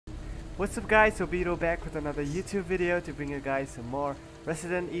What's up guys, Obito back with another YouTube video to bring you guys some more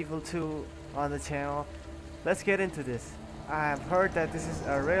Resident Evil 2 on the channel. Let's get into this. I've heard that this is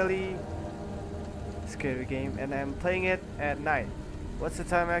a really scary game and I'm playing it at night. What's the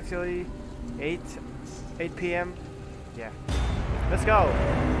time actually? 8 p.m? Yeah. Let's go!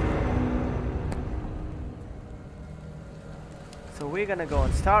 So we're gonna go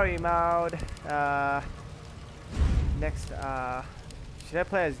on story mode. Next, should I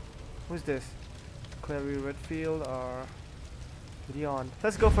play as... Who's this? Clary Redfield or Leon?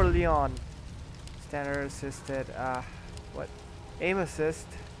 Let's go for Leon. Standard assisted. What? Aim assist.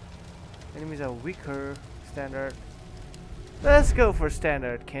 Enemies are weaker. Standard. Let's go for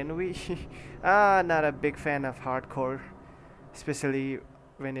standard. Can we? Not a big fan of hardcore, especially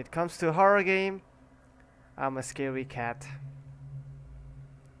when it comes to horror game. I'm a scary cat.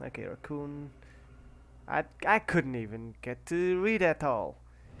 Okay, raccoon. I couldn't even get to read at all.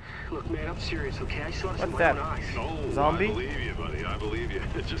 Look, man, I'm serious, okay? I saw this with What's my that? own eyes. Oh, Zombie? I believe you, buddy. I believe you.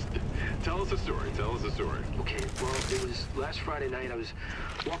 Just tell us a story. Tell us a story. Okay, well, it was last Friday night. I was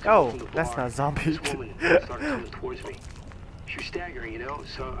walking Oh, from the bar. that's not zombie. This woman started coming towards me. She was staggering, you know,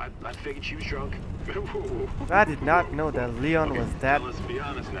 so I figured she was drunk. I did not know that Leon was that. Now, let's be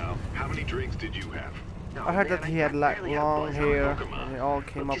honest now. How many drinks did you have? No, I heard man, that he had like barely had long buzz. hair come on. and it all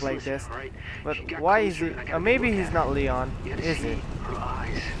came Look, up just like listen, this. all right? But She got why is closer he? and I got a Maybe good he's look not at Leon, her. You had to is see it? her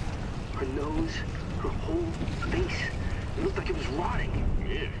eyes, her nose, her whole face. It looked like it was rotting.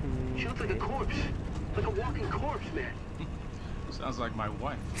 Yeah. She looked like a corpse, like a walking corpse, man. Sounds like my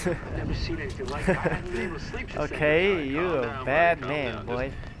wife. I've never seen anything like it. I haven't been able to sleep since Okay, then. you Calm a down, bad buddy, calm man, down.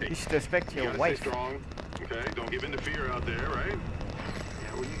 boy. Just- You should respect You your gotta wife. stay strong. Okay. Don't give in to fear out there, right?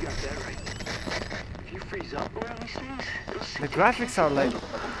 Yeah, well, you got that right. If you freeze up around these things, it'll The sink graphics are like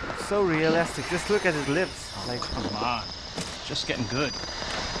so realistic. Just look at his lips. Like, Come on. Just getting good.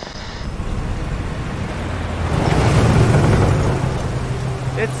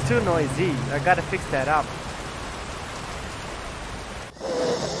 it's too noisy. I gotta fix that up.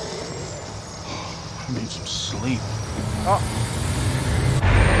 I need some sleep. Oh,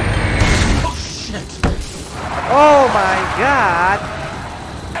 Oh, shit! oh my God!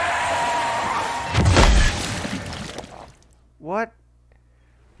 What?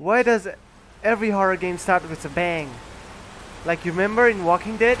 Why does every horror game start with a bang? Like, you remember in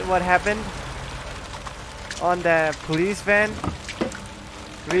Walking Dead what happened on the police van?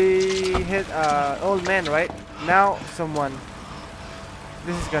 We hit old man, right? Now someone.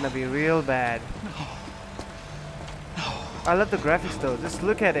 This is gonna be real bad. I love the graphics though. Just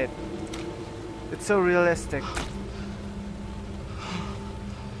look at it. It's so realistic.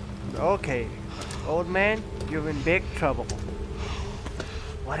 Okay, old man, you're in big trouble.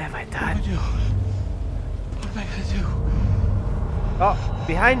 What have I done? What am I gonna do? Oh,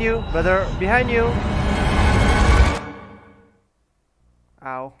 behind you, brother, behind you.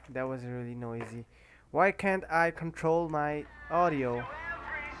 Ow, that was really noisy. Why can't I control my audio?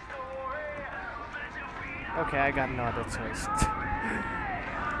 Okay, I got another choice.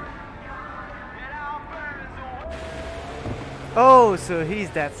 Oh, so he's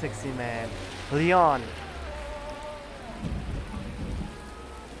that sexy man. Leon.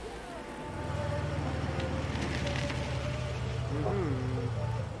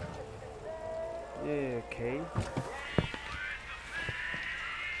 Yeah, okay.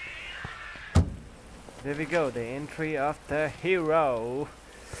 There we go, the entry of the hero.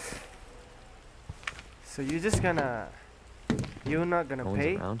 So you're just gonna... You're not gonna No one's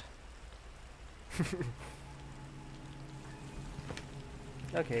pay? around.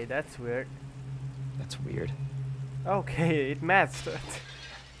 Okay, that's weird. That's weird. Okay, it matched.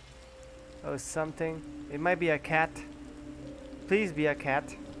 Oh, something. It might be a cat. Please be a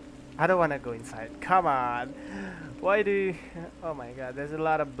cat. I don't wanna go inside. Come on. Why do you... Oh my God, there's a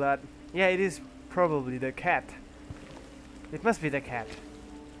lot of blood. Yeah, it is probably the cat. It must be the cat.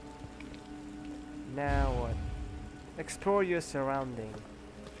 Now what? Explore your surrounding.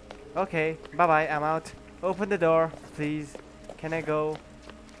 Okay, bye bye, I'm out. Open the door, please. Can I go?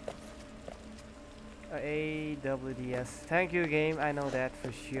 AWDS. Thank you, game. I know that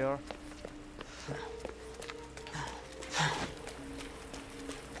for sure.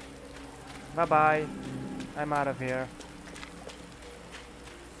 Bye bye. I'm out of here.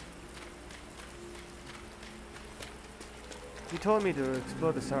 You told me to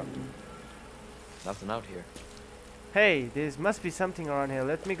explore the Nothing out here. Hey, there must be something around here.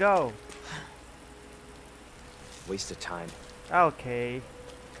 Let me go. Waste of time. Okay.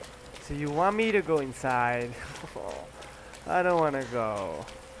 So you want me to go inside? I don't want to go.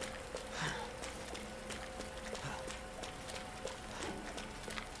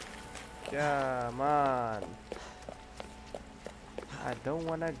 Come on. I don't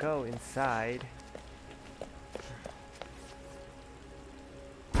wanna go inside.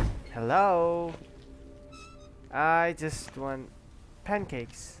 Hello? I just want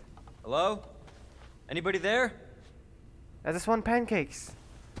pancakes. Hello? Anybody there? I just want pancakes.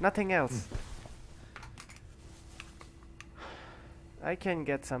 Nothing else. I can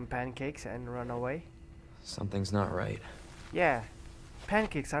get some pancakes and run away. Something's not right. Yeah.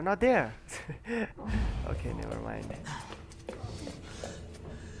 Pancakes are not there. Okay, never mind.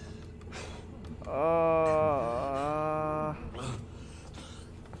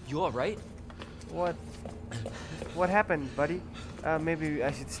 You alright? What happened, buddy? Maybe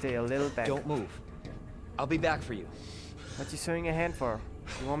I should stay a little back. Don't move. I'll be back for you. What you showing a hand for?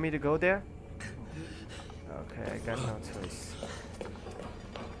 You want me to go there? Okay, I got no choice.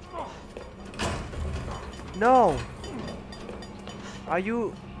 No! Are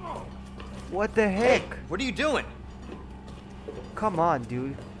you... What the heck? Hey, what are you doing? Come on,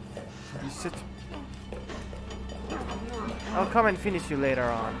 dude. You should... I'll come and finish you later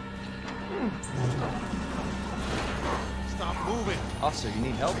on. Stop moving. Officer, you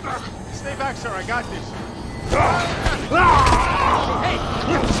need help? Stay back, sir. I got this.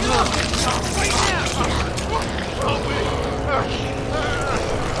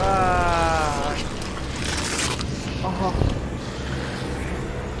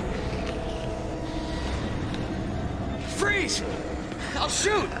 Freeze! I'll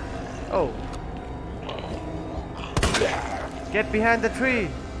shoot! Oh. Get behind the tree.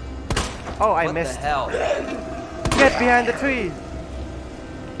 Oh, I missed. What the hell? Get behind the tree.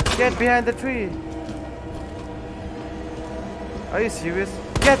 Get behind the tree. Are you serious?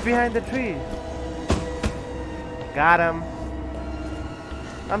 Get behind the tree. Got him.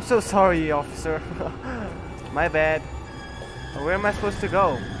 I'm so sorry, officer. My bad. Where am I supposed to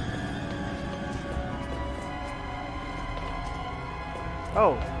go?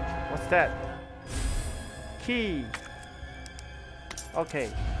 Oh, what's that? Key.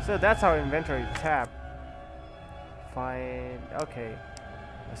 Okay, so that's our inventory tab. Find. Okay,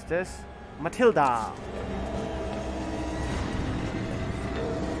 what's this? Matilda.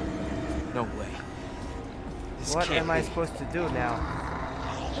 No way. This What can't am I be. supposed to do now?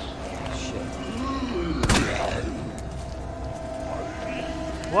 Shit.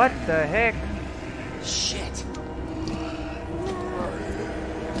 What the heck? Shit.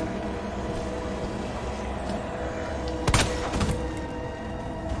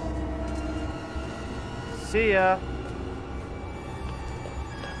 See ya.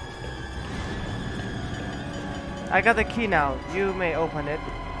 I got the key now. You may open it.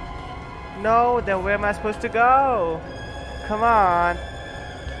 No, then where am I supposed to go? Come on.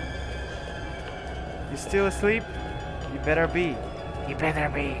 You still asleep? You better be. You better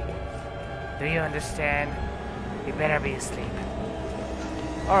be. Do you understand? You better be asleep.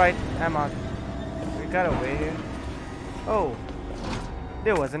 Alright, I'm out. We got a way here. Oh,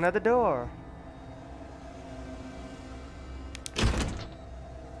 there was another door.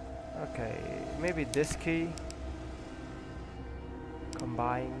 Okay, maybe this key.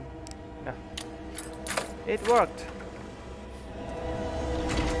 Combine. No. It worked.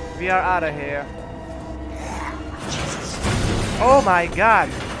 We are out of here. Oh my god!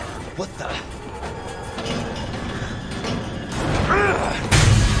 What the?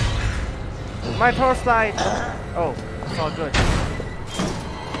 My torchlight! Oh, it's all good.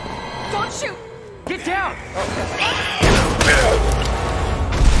 Don't shoot! Get down!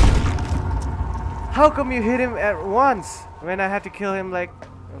 How come you hit him at once when I had to kill him like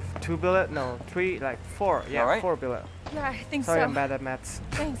 2 bullet? No, 3, like 4. Yeah, Alright? 4 bullet. Yeah, I think Sorry, so. I'm bad at maths.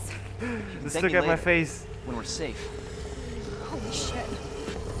 Thanks. Just Thank look me at my later, face. when we're safe. Holy shit.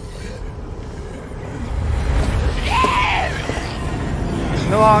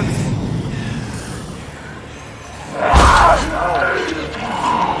 No ox.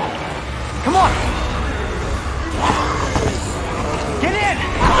 Come on! Get in!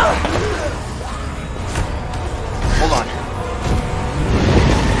 Hold on.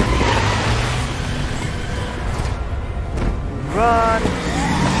 Run!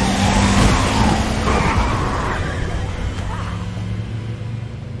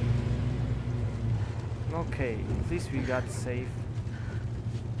 Okay, at least we got safe.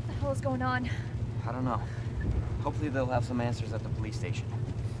 What the hell is going on? I don't know. Hopefully they'll have some answers at the police station.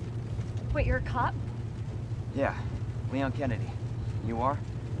 Wait, you're a cop? Yeah, Leon Kennedy. You are?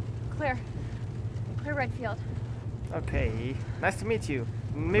 Claire. Claire Redfield. Okay, nice to meet you.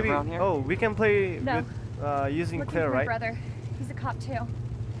 Maybe. around here? Oh, we can play No. with using Looking Claire, for my right? brother. He's a cop too.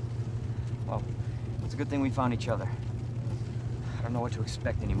 Well, it's a good thing we found each other. I don't know what to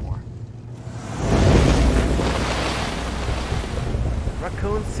expect anymore.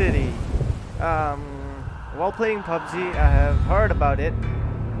 Raccoon City. While playing PUBG, I have heard about it.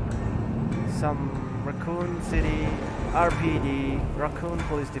 Some Raccoon City, RPD, Raccoon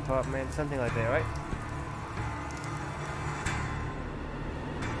Police Department, something like that, right?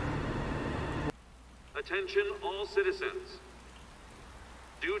 Attention all citizens.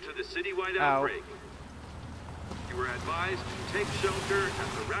 Due to the citywide Ow. outbreak, you are advised to take shelter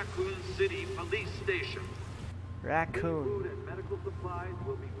at the Raccoon City Police Station. Raccoon. Food and medical supplies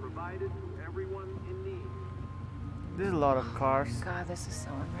will be provided to everyone in need. There's a lot of cars. God, this is so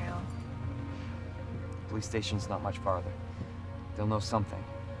unreal. Police station's not much farther. They'll know something.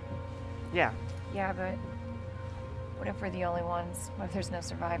 Yeah. Yeah, but what if we're the only ones? What if there's no No,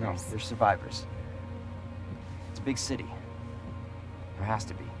 survivors? they're survivors. It's a big city. There has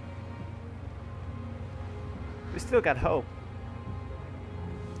to be. We still got hope.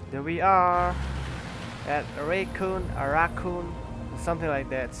 There we are at Raccoon, something like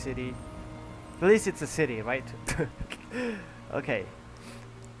that city. At least it's a city, right? Okay.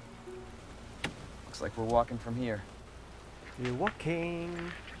 Looks like we're walking from here. You're walking.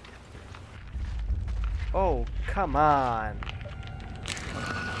 Oh, come on.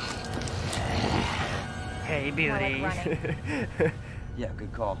 Hey, More like Billy. running. Yeah,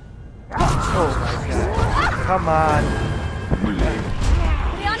 good call. Oh my god. Come on.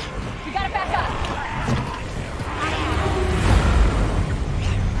 Leon, you gotta back up.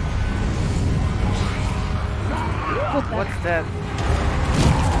 What's that?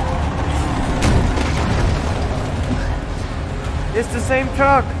 It's the same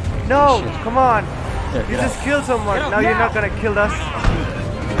truck. No, come on. There, You get just out. killed someone. Get out Now you're now. not gonna kill us.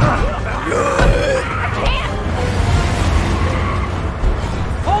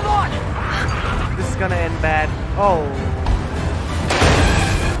 Hold on! This is gonna end bad. Oh.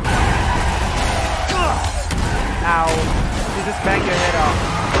 Ow. You just banged your head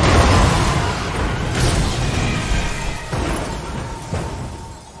off.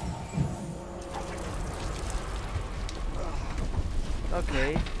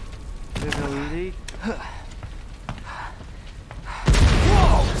 Okay. There's a leak.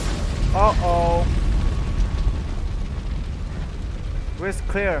 Uh-oh. Where's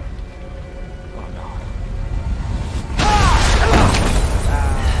Claire? Oh no.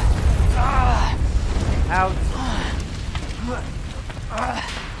 Out.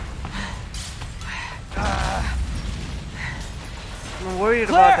 I'm worried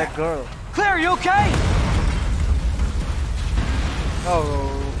about that girl. Claire, you okay?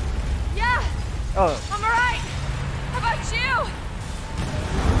 Oh. Yeah, Oh. I'm alright. How about you?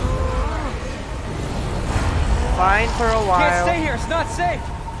 Fine for a while. Can't stay here, it's not safe.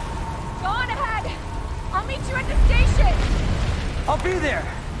 Go on ahead. I'll meet you at the station. I'll be there.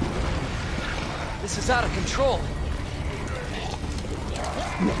 This is out of control.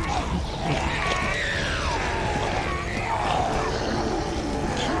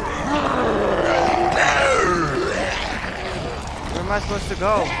 Where am I supposed to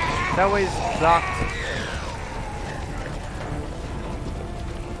go? That way is blocked.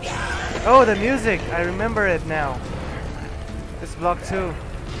 Oh, the music! I remember it now. It's blocked too.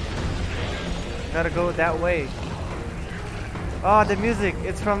 Gotta go that way. Oh, the music!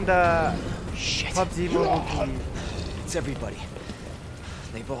 It's from the Shit. PUBG movie. It's everybody.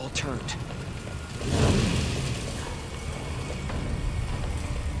 They've all turned.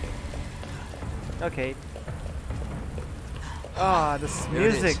 Okay. Ah, this There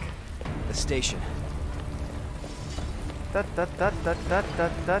it is. music. The station.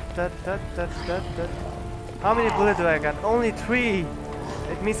 How many bullets do I got? Only 3.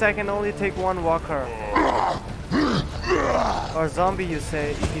 It means I can only take one walker. Or zombie, you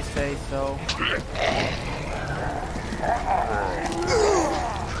say, if you say so.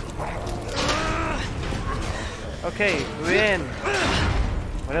 Okay, we're in.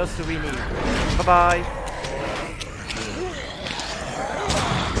 What else do we need? Bye-bye.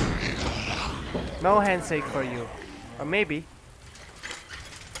 No handshake for you. Or maybe.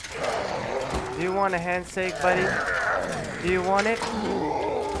 Do you want a handshake, buddy? Do you want it?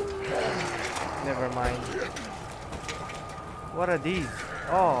 Never mind. What are these?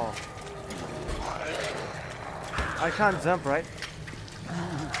 Oh. I can't jump, right?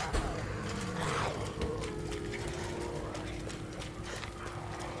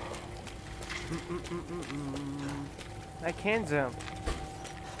 I can jump.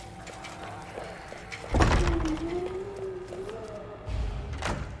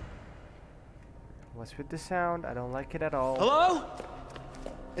 What's with the sound? I don't like it at all. Hello?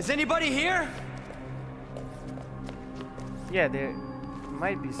 Is anybody here? Yeah, there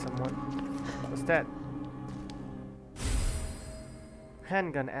might be someone. What's that?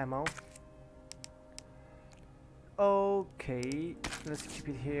 handgun ammo. Okay, let's keep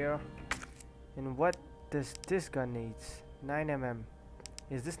it here. And what does this gun needs? 9mm.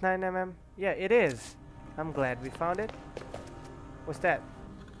 Is this 9mm? Yeah, it is. I'm glad we found it. What's that?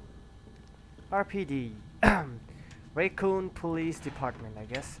 RPD. Raccoon Police Department, I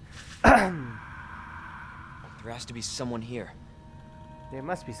guess. There has to be someone here. There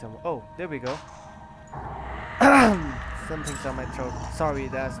must be someone. Oh, there we go. Something's on my throat. Sorry,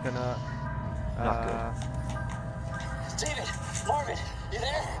 that's gonna. Not good. David, Marvin, you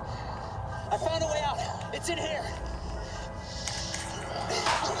there? I found a way out. It's in here.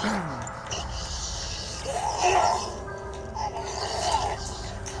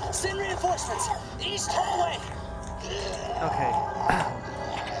 Send reinforcements. East hallway. Okay.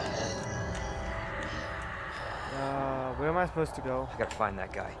 Where am I supposed to go? I gotta find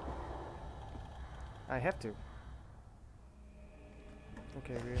that guy. I have to.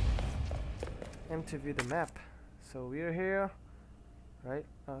 Okay, we're to view the map. So we're here, right?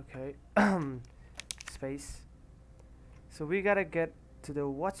 Okay. Space. So we gotta get to the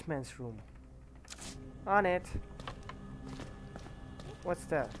watchman's room. On it. What's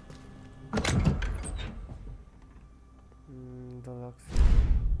that? Deluxe.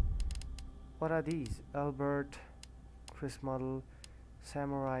 What are these? Albert, Chris model,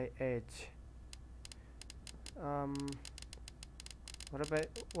 Samurai Edge.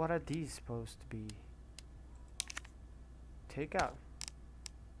 What are these supposed to be? Take out.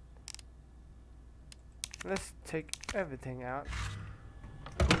 Let's take everything out.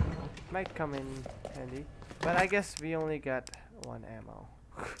 Might come in handy, but I guess we only got one ammo.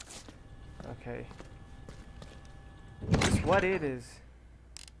 Okay. That's what it is.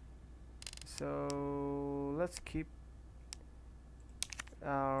 So let's keep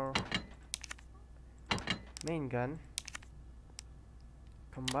our main gun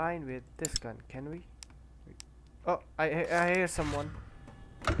combined with this gun. Can we? Oh, I hear someone.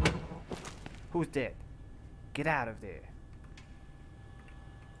 Who's dead? Get out of there.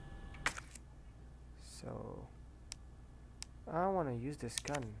 So I want to use this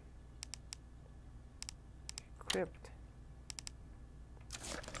gun. Equipped.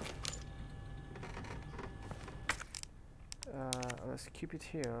 Let's keep it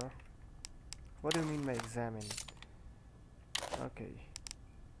here. What do you mean by examine? Okay.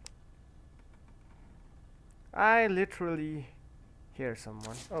 I literally hear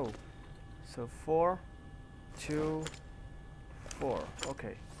someone. Oh, so 4, 2, 4.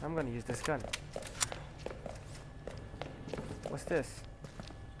 Okay, I'm gonna use this gun. What's this?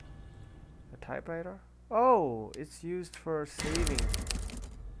 A typewriter? Oh, it's used for saving.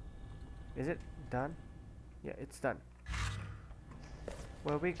 Is it done? Yeah, it's done.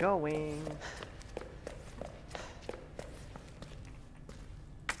 Where we going?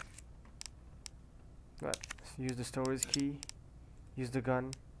 What? Use the storage key. Use the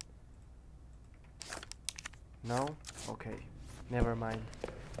gun. No? Okay. Never mind.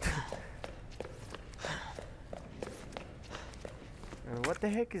 And what the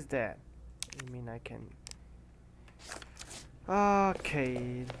heck is that? I mean, I can...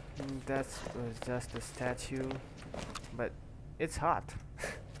 Okay. That was just a statue. But it's hot.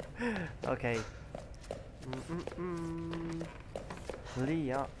 Okay.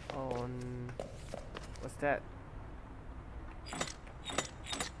 Leon. What's that?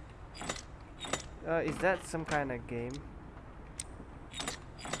 Is that some kind of game?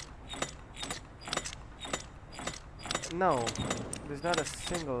 No, there's not a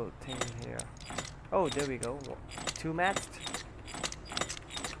single thing here. Oh, there we go. 2 matched.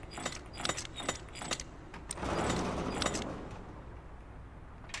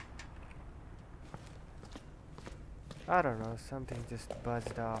 I don't know, something just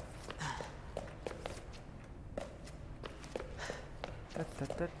buzzed off.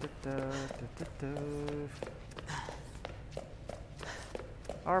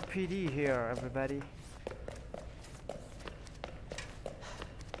 RPD here, everybody.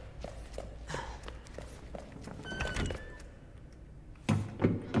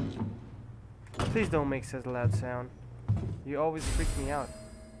 Please don't make such a loud sound. You always freak me out.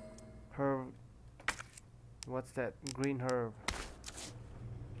 Herb. What's that? Green herb.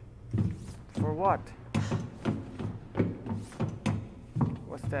 For what?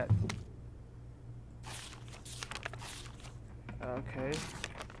 What's that? Okay.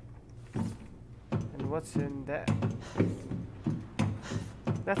 And what's in that?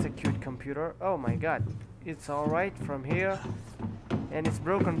 That's a cute computer. Oh my god. It's alright from here. And it's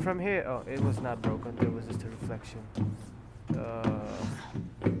broken from here. Oh, it was not broken. There was just a reflection.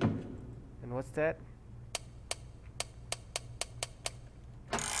 And what's that?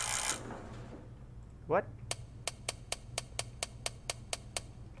 What?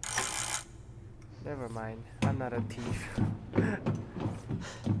 Never mind. I'm not a thief.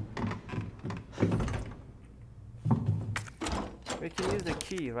 We can use the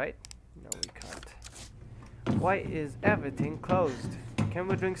key, right? No, we can't. Why is everything closed? Can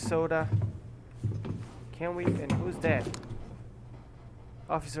we drink soda? Can we? And who's that?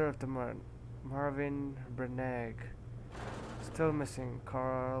 Officer of the Marvin Brenag. Still missing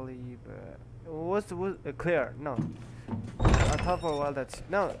Carly. What's Claire? No. I thought for a while that's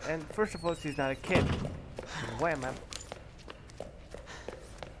no. And first of all, she's not a kid. Why am I?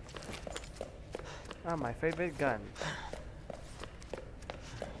 Ah, my favorite gun.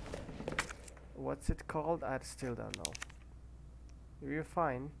 What's it called? I still don't know. You're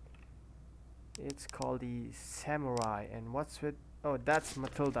fine. It's called the Samurai. And what's with? Oh, that's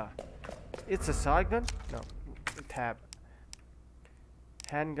Matilda. It's a shotgun? No. Tab.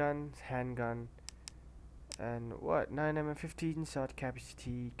 Handgun. And what? 9mm 15 shot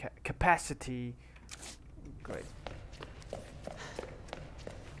capacity. Great.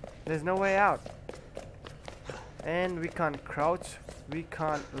 There's no way out. And we can't crouch. We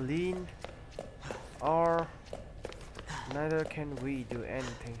can't lean. Or neither can we do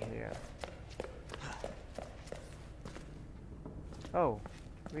anything here. Oh,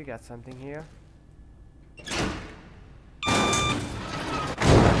 we got something here.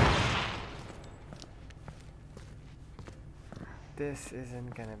 This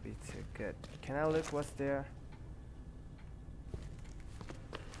isn't gonna be too good. Can I look what's there?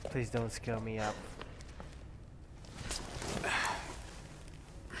 Please don't scare me up.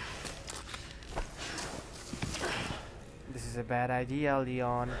 This is a bad idea,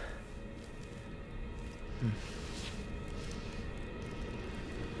 Leon.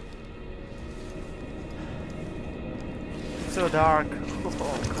 It's so dark.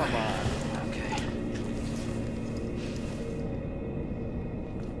 Oh, come on. Okay.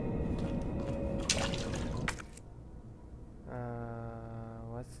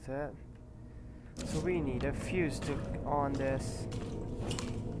 What's that? So we need a fuse to on this.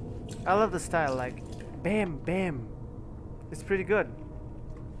 I love the style, like bam, bam. It's pretty good.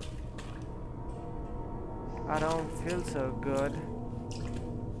 I don't feel so good.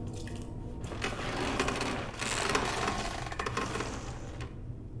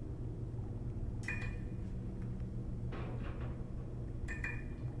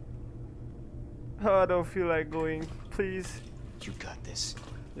 Oh, I don't feel like going. Please. You got this.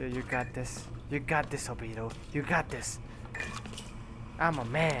 Yeah, you got this. You got this, Obito. You got this. I'm a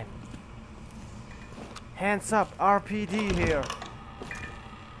man. Hands up, RPD here.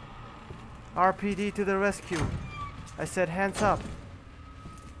 RPD to the rescue. I said hands up.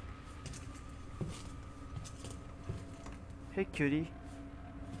 Hey cutie.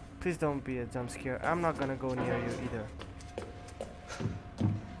 Please don't be a jump scare. I'm not gonna go near you either.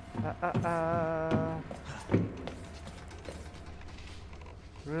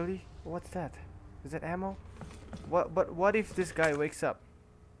 Really? What's that? Is it ammo? What? But what if this guy wakes up?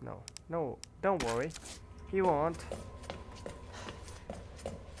 No. No. Don't worry. He won't.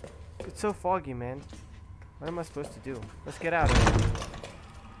 It's so foggy, man. What am I supposed to do? Let's get out of here.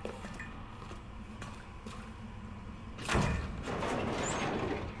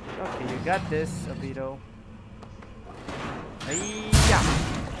 Okay, you got this, Obito. Hey-ya!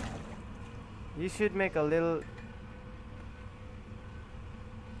 You should make a little...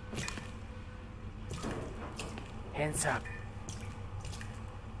 Hands up.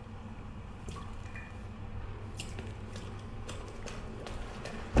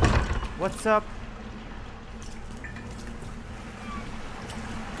 What's up?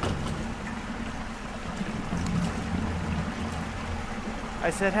 I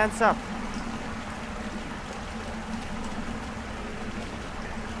said hands up.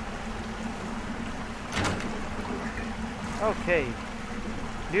 Okay.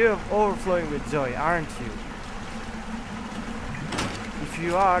 You're overflowing with joy, aren't you? If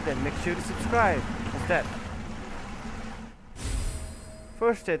you are, then make sure to subscribe. What's that?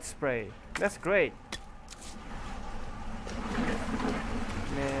 First aid spray. That's great.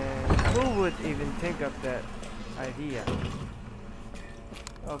 Man, who would even think of that idea?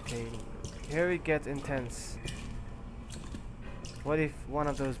 Okay, here it gets intense. What if one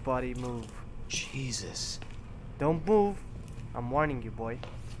of those bodies move? Jesus. Don't move. I'm warning you, boy.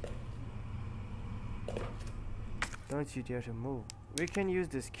 Don't you dare to move. We can use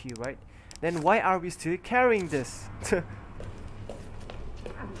this key, right? Then why are we still carrying this?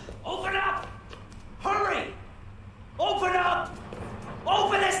 Open up! Hurry! Open up!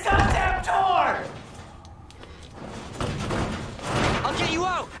 Open this goddamn door! I'll get you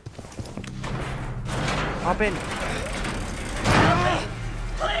out! Hop in.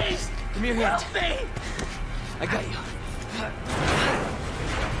 Please! Give me your hand. Help me! I got you.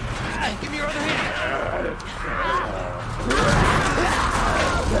 Give me your other hand.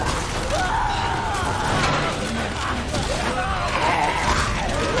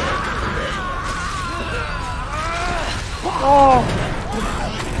 Oh!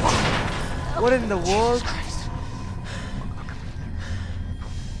 What in the world?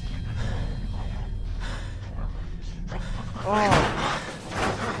 Oh!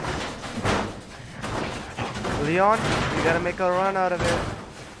 Leon, you gotta make a run out of it.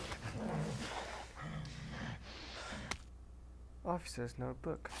 Officer's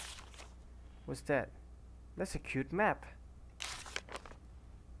notebook. What's that? That's a cute map.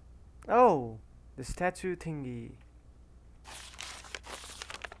 Oh! The statue thingy.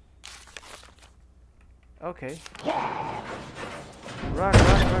 Okay. Run,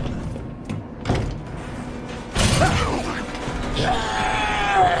 run, run.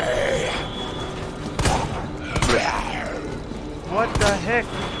 What the heck?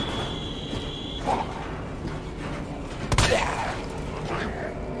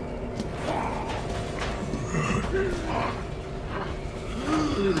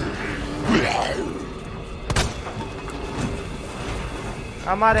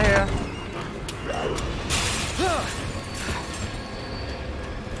 I'm out of here.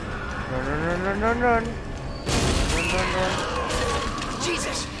 Run, run, run, run, run. Run, run, run.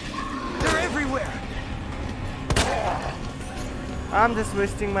 Jesus! They're everywhere! I'm just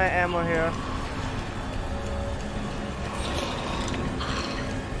wasting my ammo here.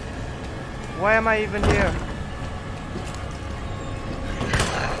 Why am I even here?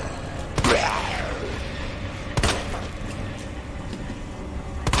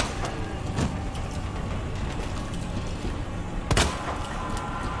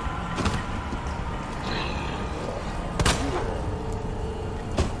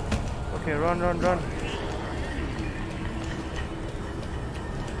 Okay, run, run, run.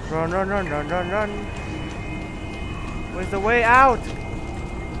 Run, run, run, run, run, run. Where's the way out?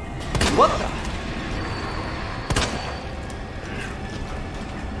 What the?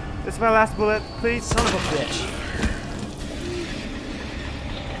 This is my last bullet, please. Son of a bitch.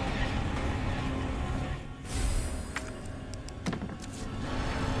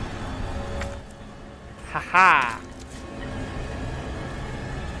 Haha.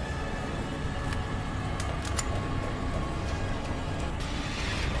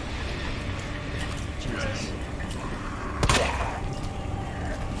 Jesus.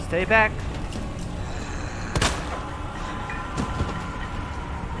 Stay back.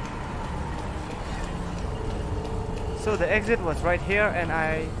 So the exit was right here and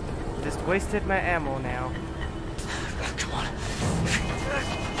I just wasted my ammo now. Come on.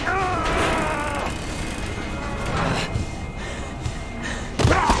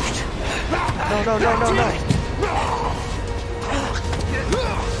 No, no, no, no, no.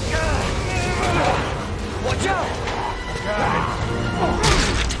 Watch out!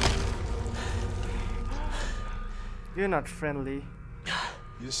 You're not friendly.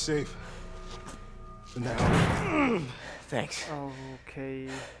 You're safe. For now. Thanks. Okay.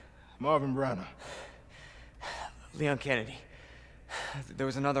 Marvin Browner. Leon Kennedy. There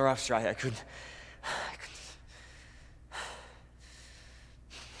was another officer I couldn't...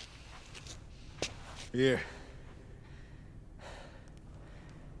 Here.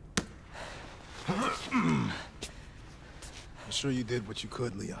 I'm sure you did what you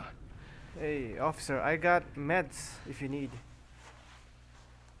could, Leon. Hey, officer, I got meds if you need.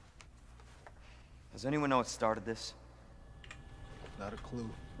 Does anyone know what started this? Not a clue.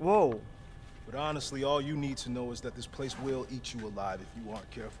 Whoa. But honestly, all you need to know is that this place will eat you alive if you aren't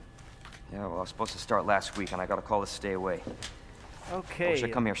careful. Yeah, well, I was supposed to start last week, and I got a call to stay away. I Okay. wish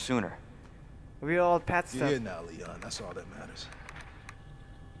I'd come here sooner. We all patched You're up. here now, Leon. That's all that matters.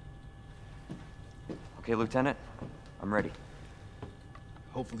 Okay, Lieutenant? I'm ready.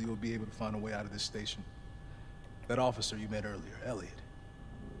 Hopefully you'll be able to find a way out of this station. That officer you met earlier, Elliot.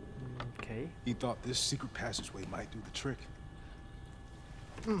 Okay. He thought this secret passageway might do the trick.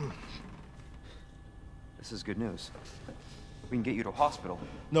 This is good news. We can get you to a hospital.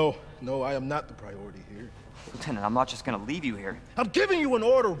 No, I am not the priority here. Lieutenant, I'm not just gonna leave you here. I'm giving you an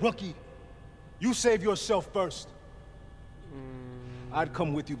order, rookie. You save yourself first. I'd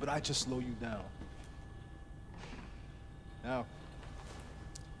come with you, but I'd just slow you down. Now,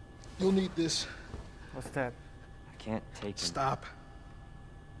 you'll need this. What's that? I can't take him. Stop,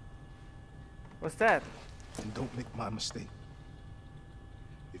 What's that? and don't make my mistake.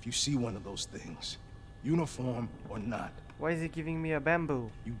 If you see one of those things, uniform or not, Why is he giving me a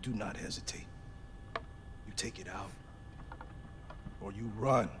bamboo? you do not hesitate. You take it out, or you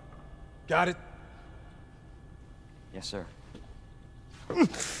run. Got it? Yes, sir.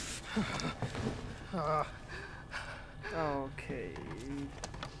 Okay.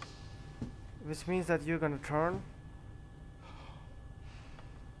 Which means that you're gonna turn.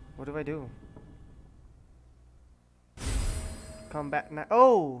 What do I do? Combat knife.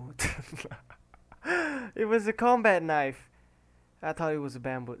 Oh! It was a combat knife. I thought it was a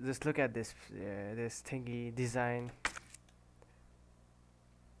bamboo. Just look at this, this thingy design.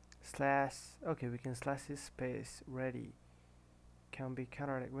 Slash. Okay, we can slash his space. Ready. Can be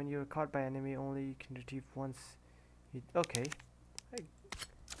countered when you're caught by enemy. Only you can retrieve once. Okay.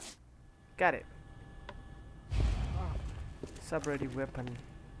 Got it. Sub-ready weapon.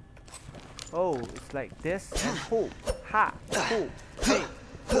 Oh, it's like this and ho, ha, ho. Hey,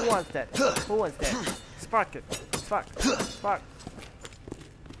 who wants that? Who wants that? Spark it. Spark. Spark.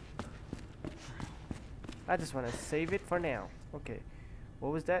 I just want to save it for now. Okay.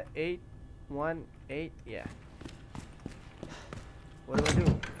 What was that? 818. Yeah. What do I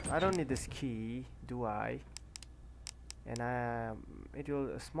do? I don't need this key, do I? And it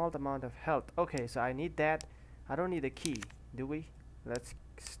will a small amount of health. Okay, so I need that. I don't need a key, do we? Let's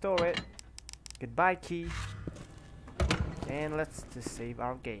store it. Goodbye key. And let's just save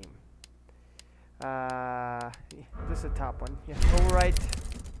our game. This is the top one. Yeah, alright.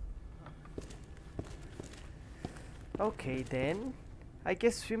 Okay then. I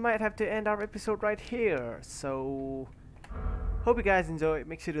guess we might have to end our episode right here. So hope you guys enjoy.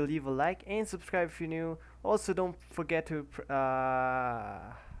 Make sure to leave a like and subscribe if you're new. Also, don't forget to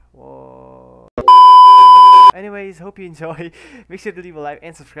anyways, hope you enjoy. Make sure to leave a like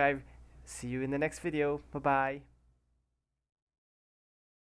and subscribe. See you in the next video. Bye bye.